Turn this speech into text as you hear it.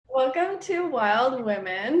Welcome to Wild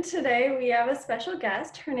Women. Today we have a special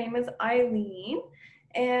guest. Her name is Eileen,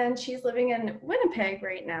 and she's living in Winnipeg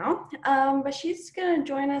right now. But she's going to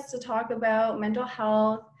join us to talk about mental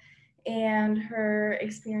health and her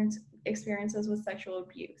experiences with sexual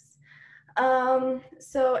abuse.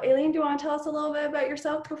 So, Eileen, do you want to tell us a little bit about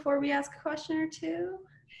yourself before we ask a question or two?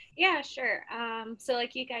 Yeah, sure. So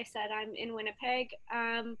like you guys said, I'm in Winnipeg.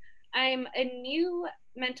 I'm a new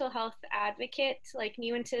mental health advocate, like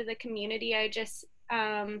new into the community. I just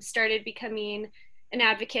started becoming an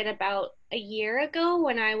advocate about a year ago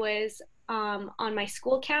when I was on my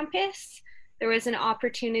school campus. There was an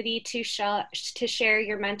opportunity to share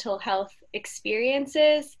your mental health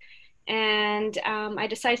experiences, and I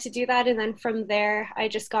decided to do that. And then from there, I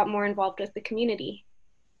just got more involved with the community.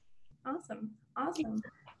 Awesome. Awesome.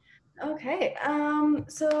 Okay.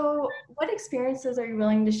 So what experiences are you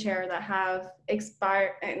willing to share that have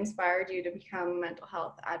inspired you to become a mental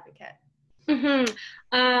health advocate? hmm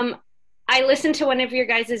Um, I listened to one of your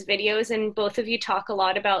guys' videos, and both of you talk a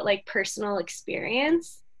lot about like personal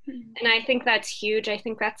experience. And I think that's huge. I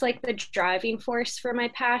think that's like the driving force for my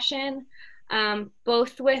passion,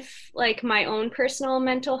 both with like my own personal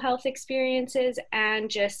mental health experiences and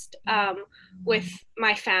just with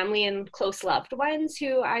my family and close loved ones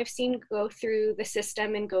who I've seen go through the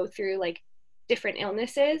system and go through like different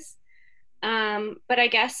illnesses. But I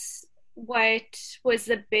guess what was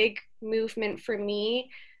the big movement for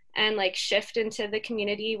me and like shift into the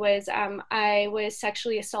community was I was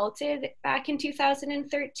sexually assaulted back in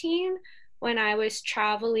 2013 when I was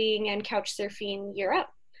traveling and couch surfing Europe.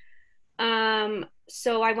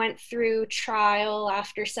 So I went through trial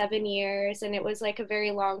after 7 years, and it was like a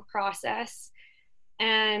very long process.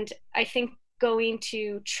 And I think going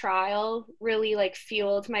to trial really like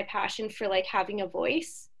fueled my passion for like having a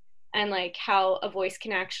voice and like how a voice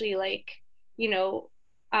can actually like, you know,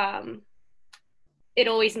 um, it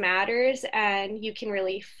always matters and you can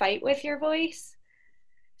really fight with your voice.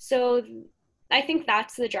 So I think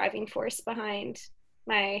that's the driving force behind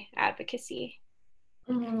my advocacy.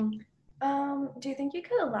 Mhm. Do you think you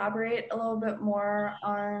could elaborate a little bit more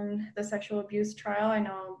on the sexual abuse trial? I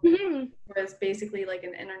know Mm-hmm. it was basically like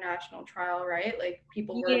an international trial, right? Like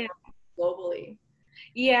people were Yeah. globally.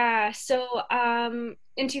 Yeah. So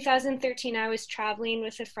in 2013, I was traveling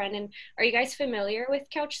with a friend. And are you guys familiar with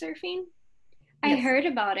couch surfing? I Yes. heard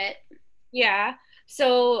about it. Yeah.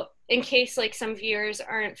 So, in case like some viewers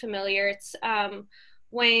aren't familiar, it's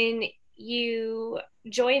when you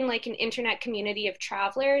join like an internet community of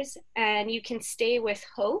travelers and you can stay with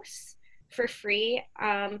hosts for free.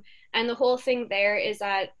 And the whole thing there is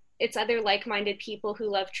that it's other like-minded people who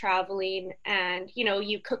love traveling, and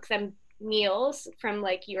you cook them meals from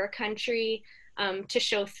like your country to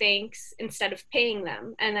show thanks instead of paying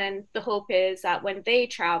them. And then the hope is that when they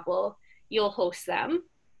travel, you'll host them.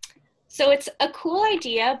 So it's a cool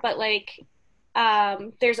idea, but like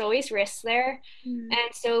there's always risks there. Mm.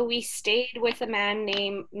 And so we stayed with a man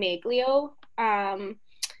named Maglio.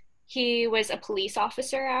 He was a police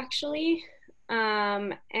officer actually.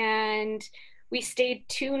 And we stayed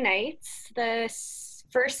 2 nights. The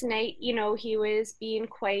first night, he was being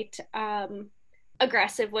quite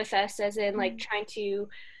aggressive with us, as in like trying to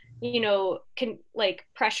can like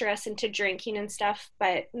pressure us into drinking and stuff,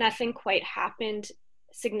 but nothing quite happened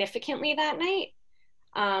significantly that night.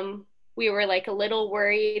 We were like a little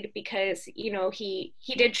worried because he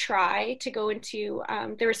did try to go into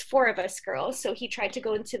there was four of us girls, so he tried to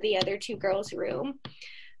go into the other two girls' room,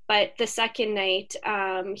 but the second night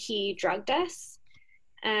he drugged us,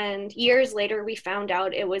 and years later we found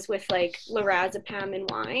out it was with like lorazepam and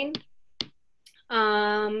wine.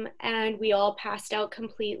 And we all passed out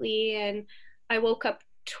completely. And I woke up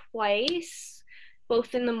twice,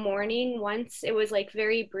 both in the morning. Once it was like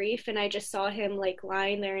very brief, and I just saw him like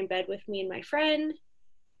lying there in bed with me and my friend.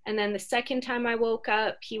 And then the second time I woke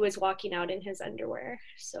up, he was walking out in his underwear.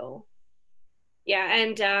 So, yeah.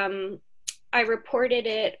 And I reported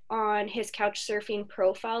it on his couch surfing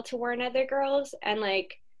profile to warn other girls. And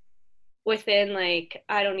like within like,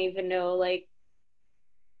 I don't even know, like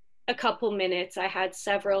a couple minutes, I had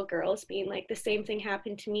several girls being like, the same thing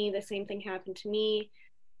happened to me, the same thing happened to me.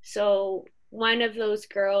 So one of those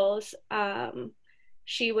girls,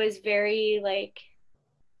 she was very like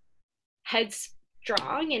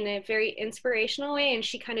headstrong in a very inspirational way, and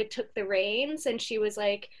she kind of took the reins, and she was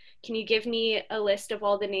like, can you give me a list of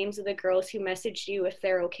all the names of the girls who messaged you if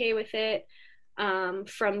they're okay with it?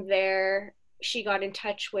 From there, she got in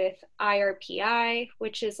touch with IRPI,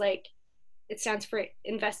 which is like, it stands for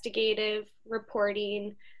investigative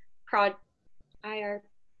reporting prod IR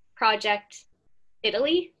project.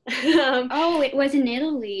 Italy. Oh, it was in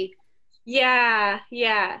Italy. Yeah,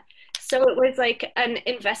 yeah. So it was like an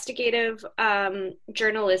investigative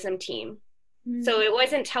journalism team. So Mm. it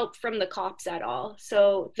wasn't help from the cops at all.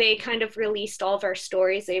 So they kind of released all of our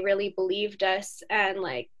stories. They really believed us and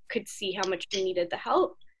like could see how much we needed the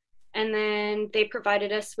help. And then they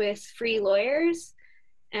provided us with free lawyers,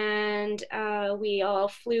 and we all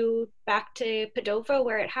flew back to Padova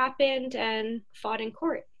where it happened and fought in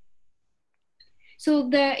court. So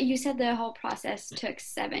the you said the whole process took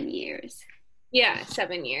 7 years. Yeah,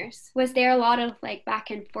 7 years. Was there a lot of like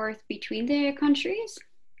back and forth between the countries?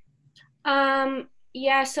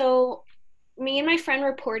 Yeah, so me and my friend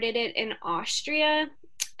reported it in Austria,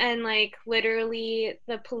 and like literally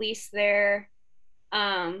the police there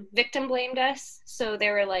victim blamed us. So they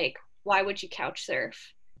were like, why would you couch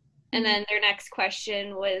surf? And Mm. then their next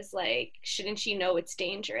question was like, shouldn't you know it's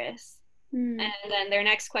dangerous? Mm. And then their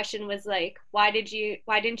next question was like, why didn't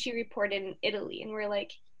you report in Italy? And we're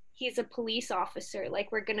like, he's a police officer.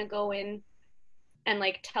 Like we're gonna go in and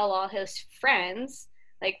like tell all his friends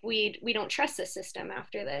like we don't trust the system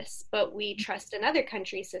after this, but we trust another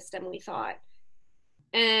country's system, we thought.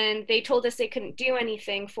 And they told us they couldn't do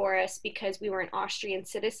anything for us because we weren't Austrian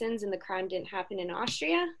citizens and the crime didn't happen in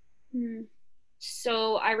Austria. Mm.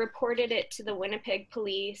 So I reported it to the Winnipeg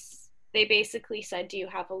police. They basically said, do you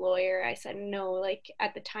have a lawyer? I said no. Like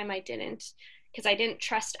at the time I didn't, because I didn't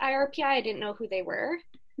trust IRPI. I didn't know who they were.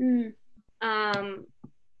 Mm. um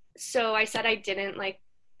so I said I didn't. Like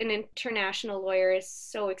an international lawyer is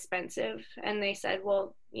so expensive, and they said,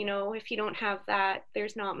 well, if you don't have that,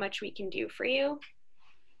 there's not much we can do for you.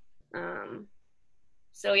 um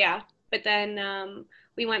so yeah, but then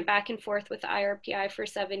we went back and forth with the IRPI for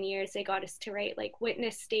 7 years. They got us to write like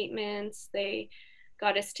witness statements. They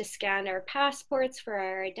got us to scan our passports for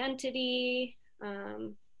our identity.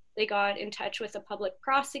 They got in touch with a public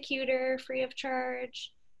prosecutor free of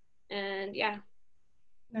charge, and yeah.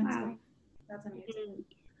 That's Wow. amazing. That's amazing.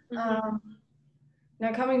 Mm-hmm. Um,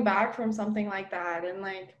 Now coming back from something like that and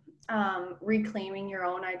like reclaiming your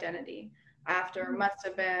own identity after must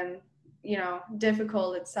have been,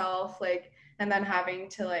 difficult itself, like, and then having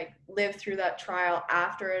to like live through that trial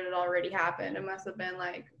after it had already happened. It must have been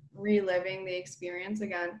like reliving the experience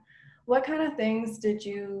again. What kind of things did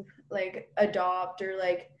you like adopt or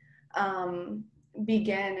like um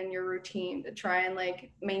begin in your routine to try and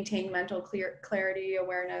like maintain mental clarity,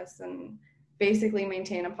 awareness, and basically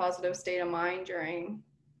maintain a positive state of mind during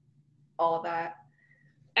all of that?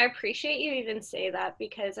 I appreciate you even say that,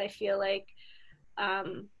 because I feel like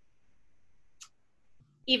um,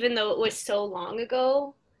 even though it was so long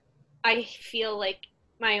ago, I feel like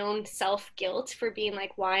my own self guilt for being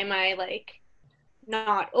like, why am I like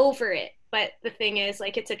not over it? But the thing is,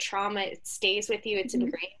 like, it's a trauma, it stays with you, it's Mm-hmm.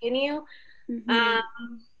 ingrained in you. Mm-hmm.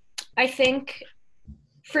 Um, I think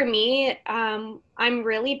for me, I'm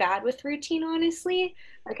really bad with routine, honestly.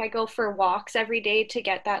 Like, I go for walks every day to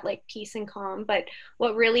get that like peace and calm. But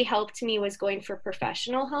what really helped me was going for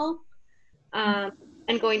professional help, um,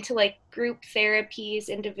 and going to like group therapies,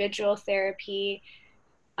 individual therapy.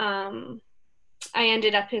 Um, I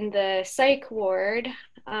ended up in the psych ward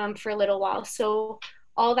for a little while. So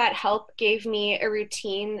all that help gave me a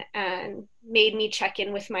routine and made me check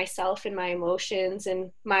in with myself and my emotions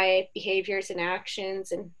and my behaviors and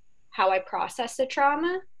actions and how I process the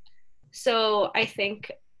trauma. So I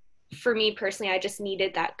think for me personally, I just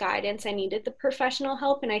needed that guidance. I needed the professional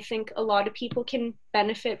help. And I think a lot of people can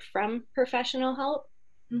benefit from professional help.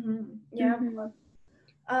 Mm-hmm. Yeah.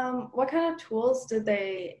 Mm-hmm. What kind of tools did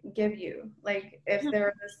they give you? Like, if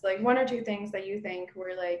there was like one or two things that you think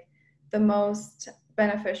were like the most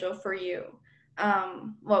beneficial for you,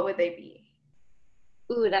 what would they be?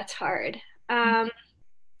 Ooh, that's hard. Um,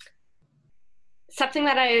 Something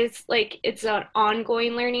that I was like, it's an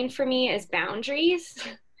ongoing learning for me is boundaries.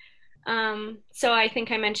 So I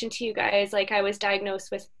think I mentioned to you guys, like I was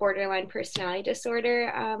diagnosed with borderline personality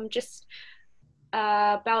disorder just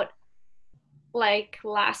about like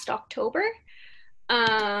last October.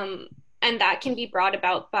 Um, and that can be brought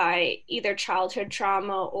about by either childhood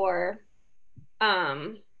trauma or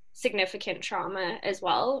um, significant trauma as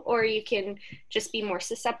well, or you can just be more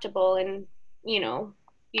susceptible and, you know,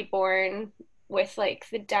 be born with like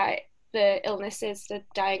the illnesses, the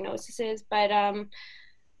diagnoses. But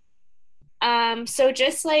so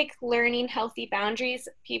just like learning healthy boundaries.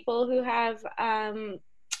 People who have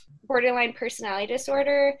borderline personality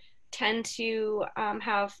disorder tend to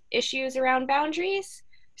have issues around boundaries.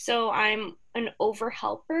 So I'm an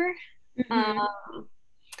overhelper. Mm-hmm. Um,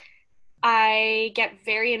 I get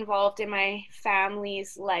very involved in my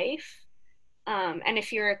family's life. And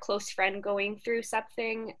if you're a close friend going through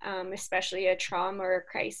something, especially a trauma or a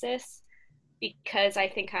crisis, because I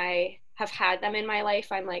think I have had them in my life,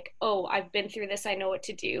 I'm like, oh, I've been through this, I know what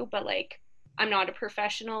to do, but like, I'm not a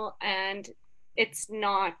professional and it's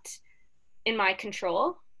not in my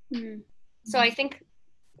control. Mm-hmm. So I think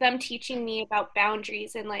them teaching me about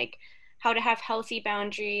boundaries and like how to have healthy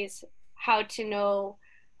boundaries, how to know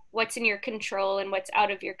what's in your control and what's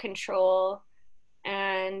out of your control,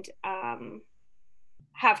 and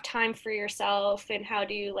have time for yourself, and how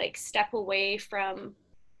do you like step away from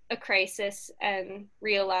a crisis and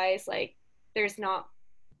realize like there's not,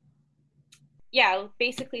 yeah,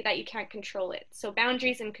 basically that you can't control it. So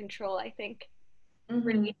boundaries and control, I think,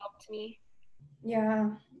 really helped me. Yeah.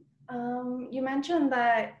 You mentioned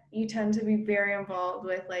that you tend to be very involved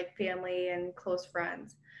with like family and close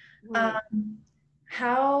friends.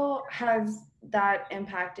 How has that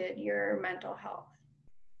impacted your mental health?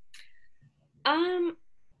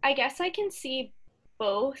 I guess I can see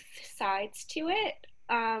both sides to it.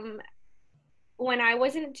 When I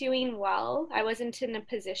wasn't doing well, I wasn't in a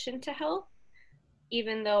position to help,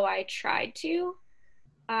 even though I tried to.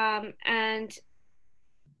 And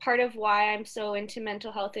part of why I'm so into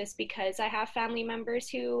mental health is because I have family members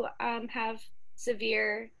who have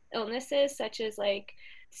severe illnesses, such as like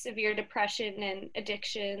severe depression and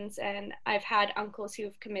addictions, and I've had uncles who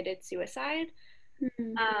have committed suicide.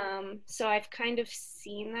 So I've kind of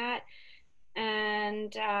seen that.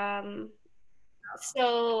 And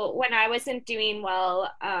so when I wasn't doing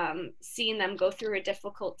well, seeing them go through a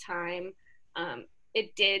difficult time,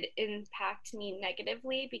 it did impact me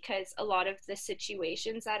negatively, because a lot of the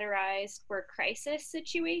situations that arise were crisis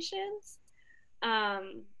situations.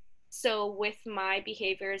 So with my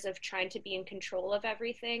behaviors of trying to be in control of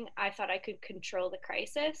everything, I thought I could control the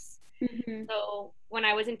crisis. So when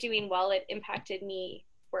I wasn't doing well, it impacted me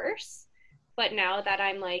worse. But now that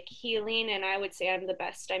I'm like healing, and I would say I'm the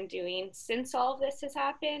best I'm doing since all of this has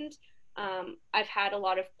happened, I've had a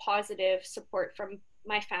lot of positive support from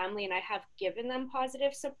my family, and I have given them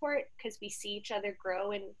positive support because we see each other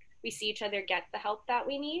grow and we see each other get the help that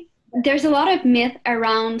we need. There's a lot of myth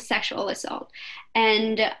around sexual assault,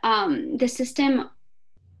 and the system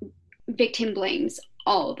victim blames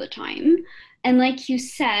all the time. And like you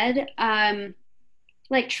said,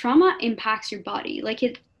 like trauma impacts your body. Like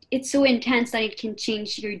it's so intense that it can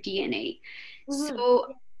change your DNA.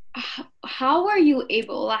 So how are you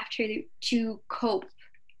able after to cope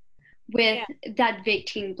with that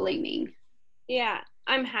victim blaming? Yeah,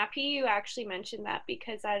 I'm happy you actually mentioned that,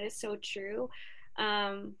 because that is so true.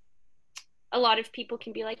 A lot of people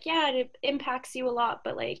can be like, yeah, it impacts you a lot,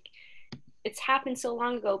 but like it's happened so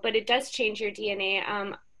long ago, but it does change your DNA.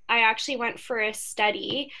 I actually went for a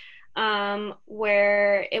study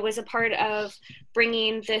where it was a part of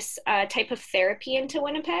bringing this type of therapy into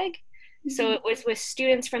Winnipeg. So it was with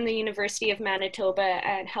students from the University of Manitoba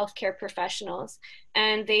and healthcare professionals.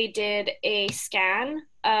 And they did a scan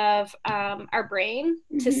of our brain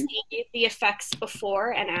to see the effects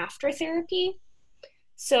before and after therapy.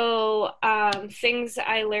 So things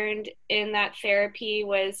I learned in that therapy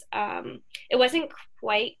was it wasn't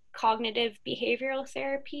quite cognitive behavioral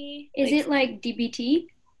therapy. Is it like DBT?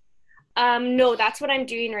 No, that's what I'm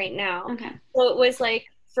doing right now. Okay. So it was like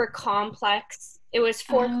for complex, it was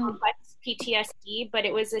for complex PTSD, but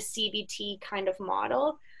it was a CBT kind of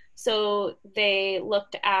model. So they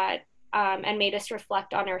looked at and made us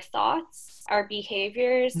reflect on our thoughts, our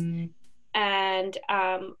behaviors, and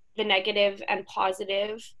the negative and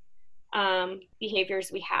positive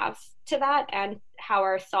behaviors we have to that, and how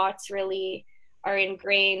our thoughts really are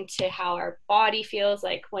ingrained to how our body feels.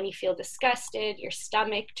 Like when you feel disgusted, your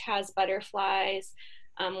stomach has butterflies.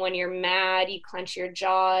 When you're mad, you clench your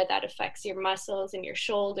jaw. That affects your muscles and your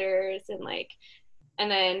shoulders,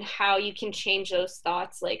 and then how you can change those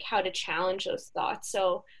thoughts, like how to challenge those thoughts.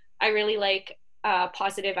 So I really like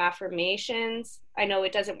positive affirmations. I know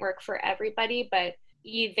it doesn't work for everybody, but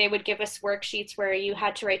they would give us worksheets where you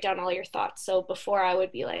had to write down all your thoughts. So before, I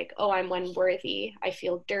would be like, oh, I'm unworthy, I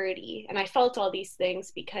feel dirty, and I felt all these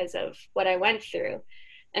things because of what I went through.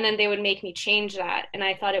 And then they would make me change that, and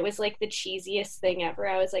I thought it was like the cheesiest thing ever.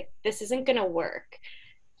 I was like, this isn't gonna work.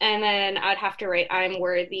 And then I'd have to write I'm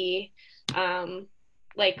worthy.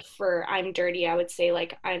 Like for I'm dirty, I would say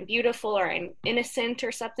like I'm beautiful or I'm innocent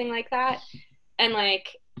or something like that. And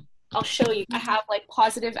like I'll show you. I have like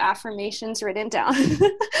positive affirmations written down.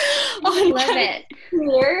 I love it.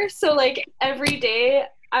 Here. So like every day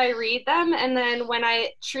I read them, and then when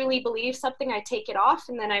I truly believe something, I take it off,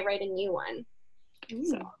 and then I write a new one.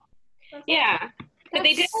 So yeah. But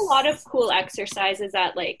they did a lot of cool exercises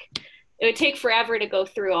that like it would take forever to go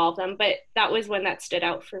through all of them, but that was one that stood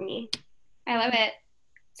out for me. I love it.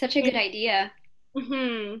 Such a good idea.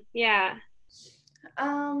 Mm-hmm. Yeah.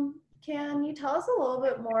 Can you tell us a little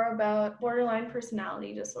bit more about borderline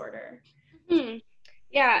personality disorder? Hmm.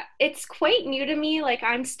 Yeah, it's quite new to me. Like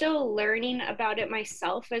I'm still learning about it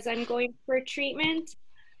myself as I'm going for treatment.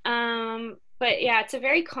 But yeah, it's a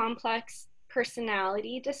very complex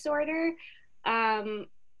personality disorder. Um,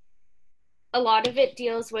 a lot of it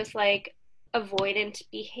deals with like avoidant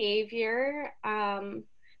behavior,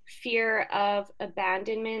 fear of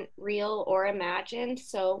abandonment, real or imagined.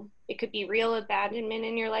 So it could be real abandonment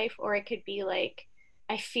in your life, or it could be like,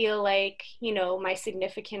 I feel like, my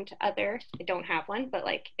significant other, I don't have one, but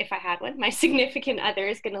like if I had one, my significant other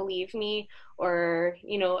is going to leave me, or,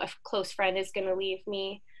 a close friend is going to leave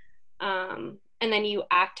me. And then you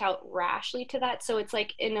act out rashly to that. So it's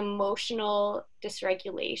like an emotional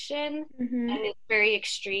dysregulation, Mm-hmm. and it's very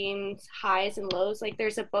extreme highs and lows. Like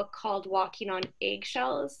there's a book called Walking on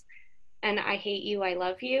Eggshells and I Hate You, I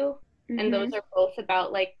Love You. And those Mm-hmm. are both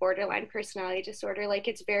about like borderline personality disorder. Like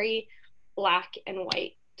it's very black and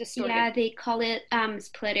white, distorted. Yeah, they call it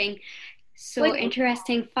splitting. So Like,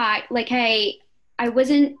 interesting fact. Like I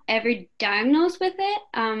wasn't ever diagnosed with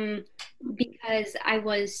it because I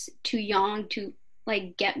was too young to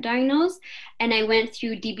like get diagnosed, and I went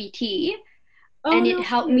through DBT, oh and it no.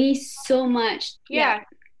 helped me so much. Yeah, Yeah,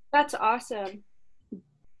 that's awesome.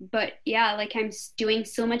 but yeah, like doing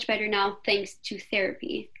so much better now thanks to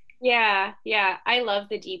therapy. Yeah, yeah. I love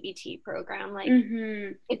the DBT program. Like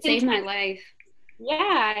Mm-hmm. It it's saved my intense. life.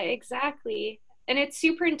 Yeah, exactly. And it's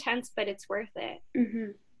super intense, but it's worth it.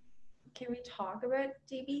 Mm-hmm. Can we talk about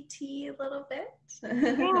DBT a little bit?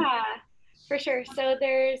 Yeah, for sure. So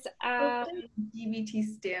there's What does DBT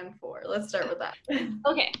stand for? Let's start with that.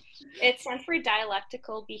 okay, it stands for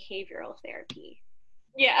dialectical behavioral therapy.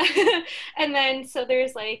 Yeah. And then so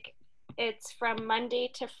there's like it's from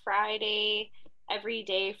Monday to Friday every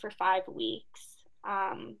day for 5 weeks.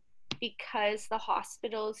 Because the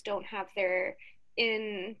hospitals don't have their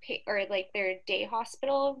or like their day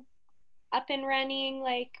hospital up and running,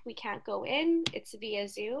 like we can't go in, it's via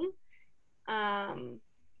Zoom. um,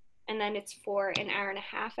 and then it's for an hour and a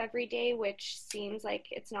half every day, which seems like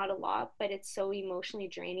it's not a lot, but it's so emotionally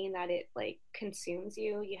draining that it like consumes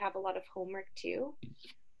you. You have a lot of homework too,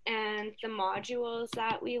 and the modules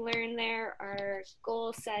that we learn there are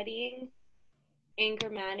goal setting, anger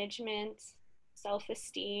management,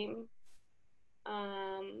 self-esteem,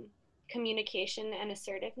 um, communication and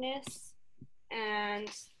assertiveness, and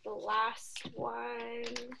the last one,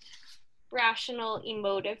 rational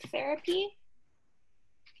emotive therapy.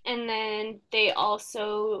 And then they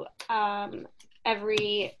also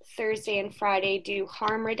every Thursday and Friday do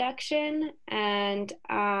harm reduction and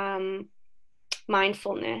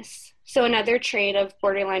mindfulness. So another trait of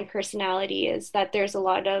borderline personality is that there's a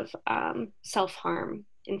lot of self-harm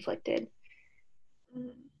inflicted.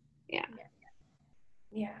 Yeah.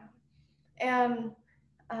 Yeah. And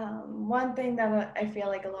one thing that I feel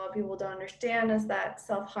like a lot of people don't understand is that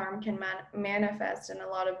self-harm can manifest in a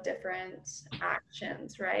lot of different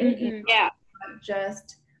actions, right? Mm-hmm. Yeah. Not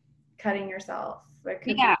just cutting yourself. It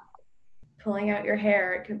could Yeah. be pulling out your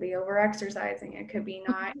hair. It could be over-exercising. It could be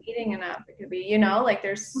not eating enough. It could be, like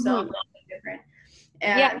there's so Mhm. many different.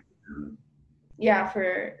 Yeah. And yeah,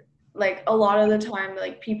 for like a lot of the time,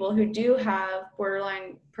 like people who do have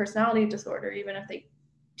borderline personality disorder, even if they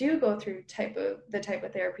do go through the type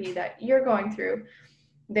of therapy that you're going through,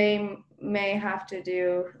 they may have to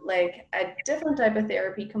do like a different type of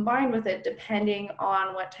therapy combined with it, depending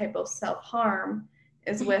on what type of self-harm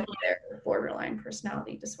is with their borderline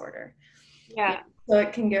personality disorder. Yeah. So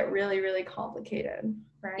it can get really, really complicated,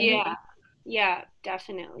 right? Yeah. Yeah,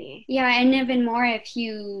 definitely. Yeah, and even more if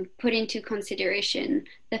you put into consideration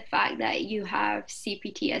the fact that you have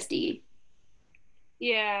CPTSD,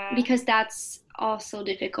 Yeah. because that's also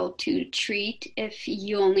difficult to treat if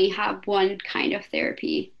you only have one kind of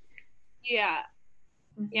therapy. Yeah.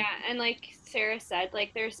 Yeah, and like Sarah said,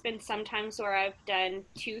 like there's been some times where I've done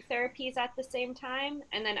two therapies at the same time,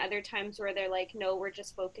 and then other times where they're like, no, we're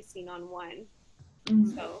just focusing on one.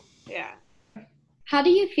 Mhm. So, yeah. How do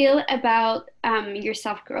you feel about your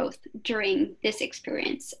self-growth during this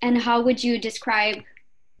experience, and how would you describe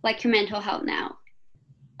like your mental health now?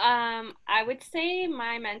 I would say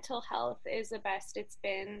my mental health is the best it's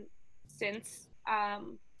been since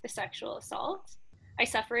the sexual assault. I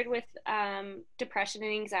suffered with depression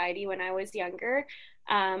and anxiety when I was younger,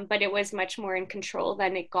 but it was much more in control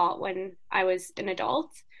than it got when I was an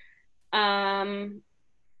adult. Um,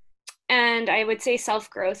 and I would say self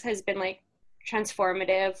growth has been like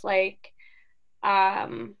transformative. Like,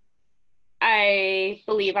 um, I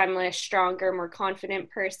believe I'm a stronger, more confident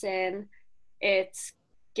person. It's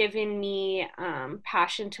given me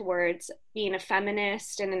passion towards being a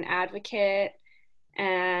feminist and an advocate.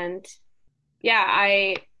 And yeah,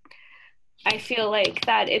 I feel like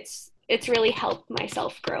that it's really helped my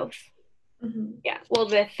self growth. Mm-hmm. Yeah, well,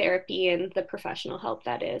 the therapy and the professional help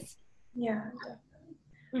that is. Yeah, definitely.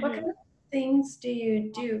 What Mm-hmm. kind of things do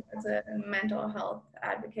you do as a mental health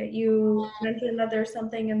advocate? You mentioned that there's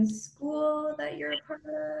something in school that you're a part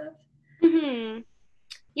of. Mm-hmm.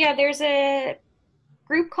 Yeah, there's a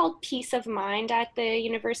group called Peace of Mind at the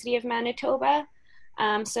University of Manitoba.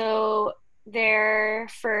 So they're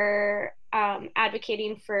for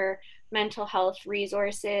advocating for mental health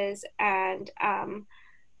resources and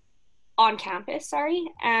on campus, sorry.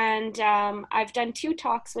 And I've done 2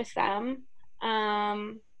 talks with them.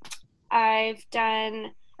 I've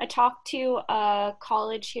done a talk to a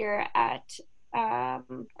college here at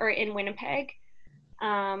or in Winnipeg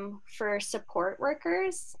for support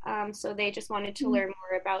workers. So they just wanted to learn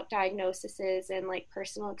more about diagnoses and like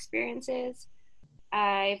personal experiences.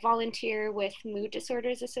 I volunteer with Mood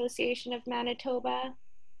Disorders Association of Manitoba,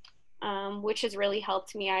 which has really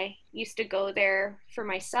helped me. I used to go there for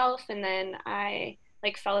myself, and then I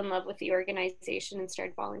like fell in love with the organization and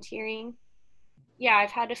started volunteering. Yeah,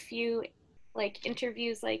 I've had a few like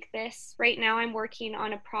interviews like this. Right now, I'm working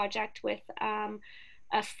on a project with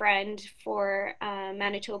a friend for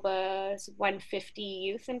Manitoba's 150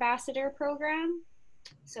 Youth Ambassador program.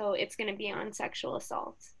 So it's going to be on sexual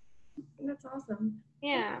assault. That's awesome.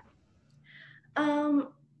 Yeah. Um,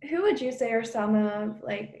 who would you say are some of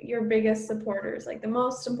like your biggest supporters, like the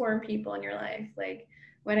most important people in your life, like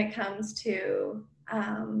when it comes to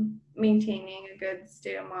maintaining a good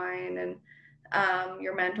state of mind and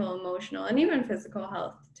your mental, emotional, and even physical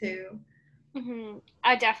health too? Mm-hmm.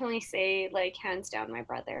 I definitely say like hands down my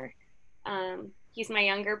brother. He's my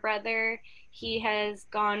younger brother. He has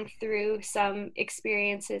gone through some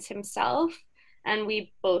experiences himself, and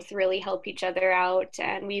we both really help each other out,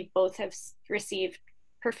 and we both have received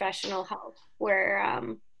professional help where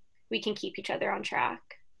we can keep each other on track.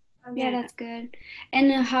 Yeah, Yeah. that's good.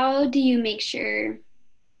 And how do you make sure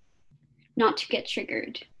not to get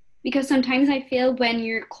triggered? Because sometimes I feel when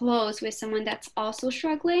you're close with someone that's also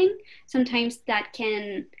struggling, sometimes that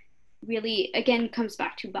can really, again, comes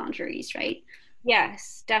back to boundaries, right?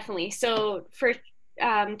 Yes, definitely. So for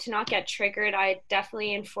to not get triggered, I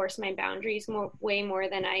definitely enforce my boundaries way more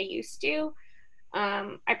than I used to.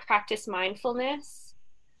 I practice mindfulness.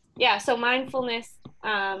 Yeah, so mindfulness,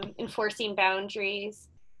 enforcing boundaries.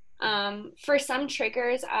 For some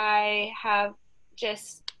triggers, I have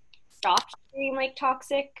just stopped doing like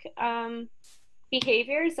toxic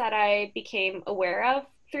behaviors that I became aware of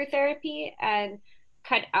through therapy and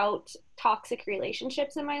cut out toxic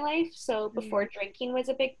relationships in my life. So before drinking was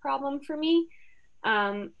a big problem for me.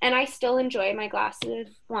 And I still enjoy my glass of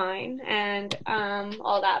wine and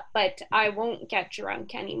all that, but I won't get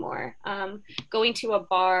drunk anymore. Going to a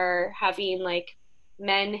bar, having like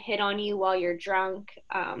men hit on you while you're drunk,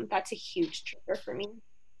 that's a huge trigger for me.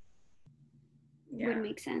 Yeah. Would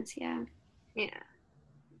make sense, yeah. Yeah.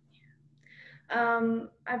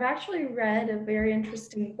 I've actually read a very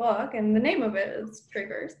interesting book, and the name of it is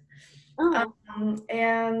Triggers. Oh.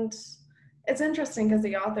 And it's interesting because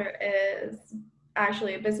the author is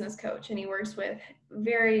actually a business coach, and he works with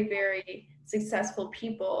very, very successful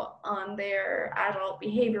people on their adult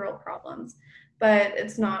behavioral problems. But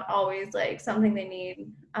it's not always like something they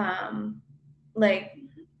need like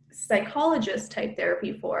psychologist type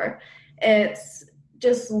therapy for. It's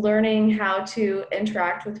just learning how to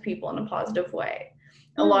interact with people in a positive way.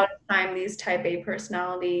 A lot of time, these type A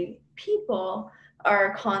personality people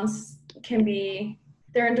are can be,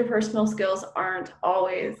 their interpersonal skills aren't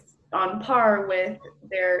always on par with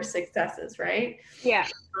their successes, right? Yeah.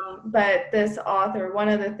 But this author, one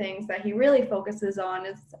of the things that he really focuses on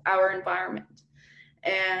is our environment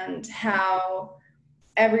and how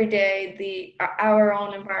every day our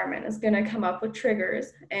own environment is going to come up with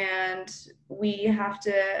triggers, and we have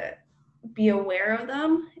to be aware of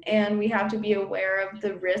them, and we have to be aware of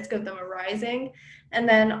the risk of them arising, and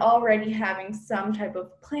then already having some type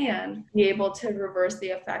of plan be able to reverse the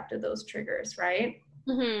effect of those triggers, right?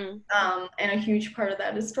 Mm-hmm. And a huge part of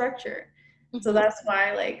that is structure. So that's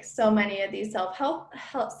why like so many of these self-help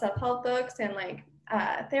books and like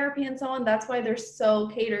therapy and so on, that's why they're so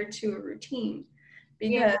catered to a routine,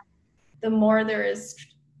 because the more there is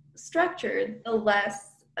structured, the less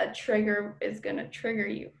a trigger is going to trigger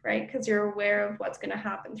you, right? Because you're aware of what's going to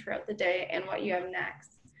happen throughout the day and what you have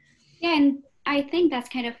next. Yeah, and I think that's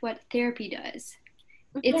kind of what therapy does.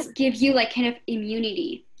 It gives you like kind of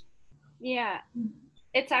immunity. Yeah.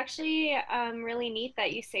 It's actually really neat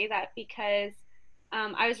that you say that because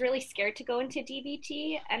I was really scared to go into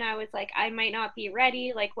DBT and I was like, I might not be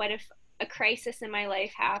ready. Like, what if a crisis in my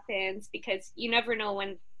life happens? Because you never know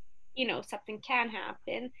when, something can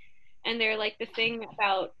happen. And they're like, the thing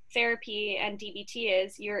about therapy and DBT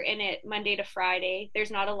is you're in it Monday to Friday.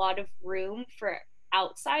 There's not a lot of room for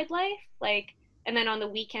outside life. Like, and then on the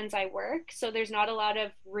weekends I work. So there's not a lot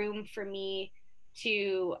of room for me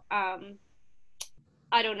to,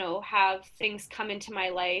 I don't know, have things come into my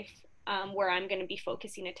life where I'm going to be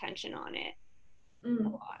focusing attention on it a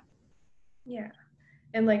lot. Yeah.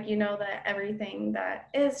 And like, you know, that everything that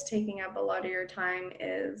is taking up a lot of your time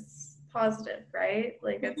is positive, right?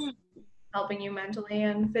 Like it's helping you mentally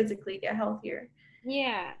and physically get healthier.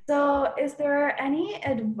 Yeah. So is there any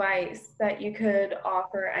advice that you could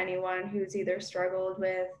offer anyone who's either struggled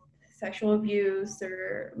with sexual abuse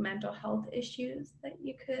or mental health issues that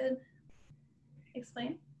you could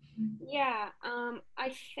explain? Yeah.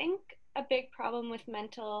 I think a big problem with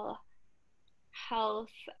mental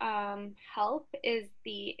health help is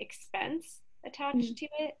the expense attached to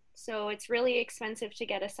it. So it's really expensive to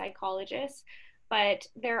get a psychologist, but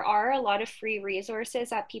there are a lot of free resources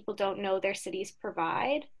that people don't know their cities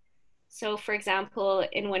provide. So, for example,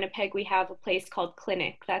 in Winnipeg, we have a place called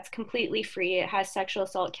Clinic that's completely free. It has sexual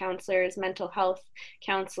assault counselors, mental health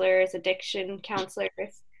counselors, addiction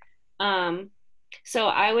counselors. Um, so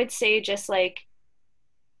I would say just like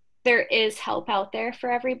there is help out there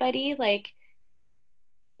for everybody. Like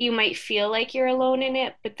you might feel like you're alone in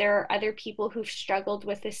it, but there are other people who've struggled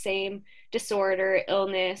with the same disorder,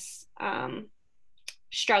 illness,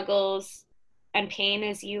 struggles, and pain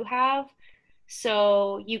as you have.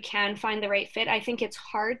 So you can find the right fit. I think it's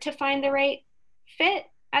hard to find the right fit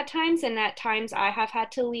at times, and at times I have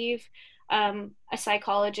had to leave a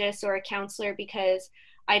psychologist or a counselor because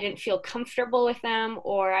I didn't feel comfortable with them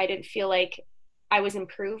or I didn't feel like I was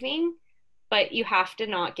improving. But you have to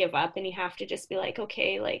not give up and you have to just be like,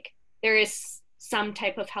 okay, like there is some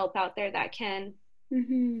type of help out there that can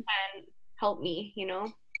help me, you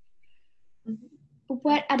know?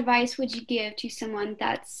 What advice would you give to someone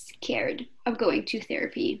that's scared of going to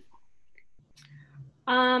therapy?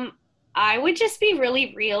 I would just be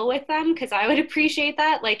really real with them because I would appreciate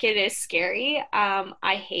that. Like it is scary.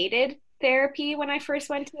 I hated therapy when I first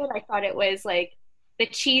went to it. I thought it was like the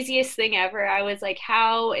cheesiest thing ever. I was like,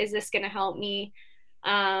 how is this going to help me?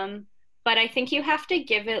 But I think you have to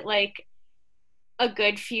give it like a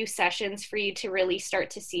good few sessions for you to really start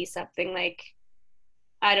to see something. Like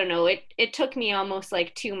I don't know, it took me almost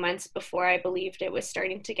like 2 months before I believed it was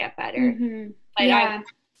starting to get better. But Yeah.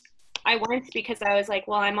 I went because I was like,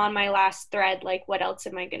 well, I'm on my last thread. Like, what else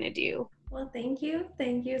am I going to do? Well, thank you.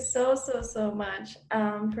 Thank you so much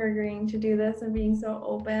for agreeing to do this and being so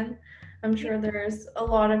open. I'm sure there's a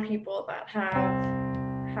lot of people that have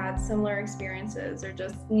had similar experiences or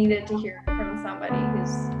just needed to hear from somebody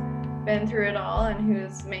who's been through it all and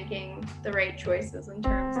who's making the right choices in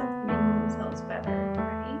terms of making themselves better,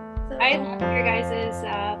 right? So, I love your guys'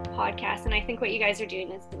 podcast, and I think what you guys are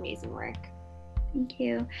doing is amazing work. Thank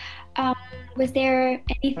you. Was there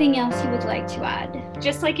anything else you would like to add?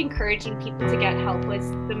 Just like encouraging people to get help was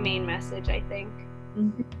the main message, I think.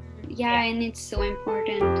 Yeah, and it's so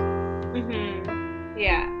important.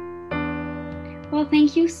 Yeah. Well,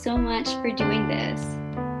 thank you so much for doing this.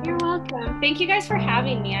 You're welcome. Thank you guys for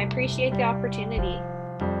having me. I appreciate the opportunity.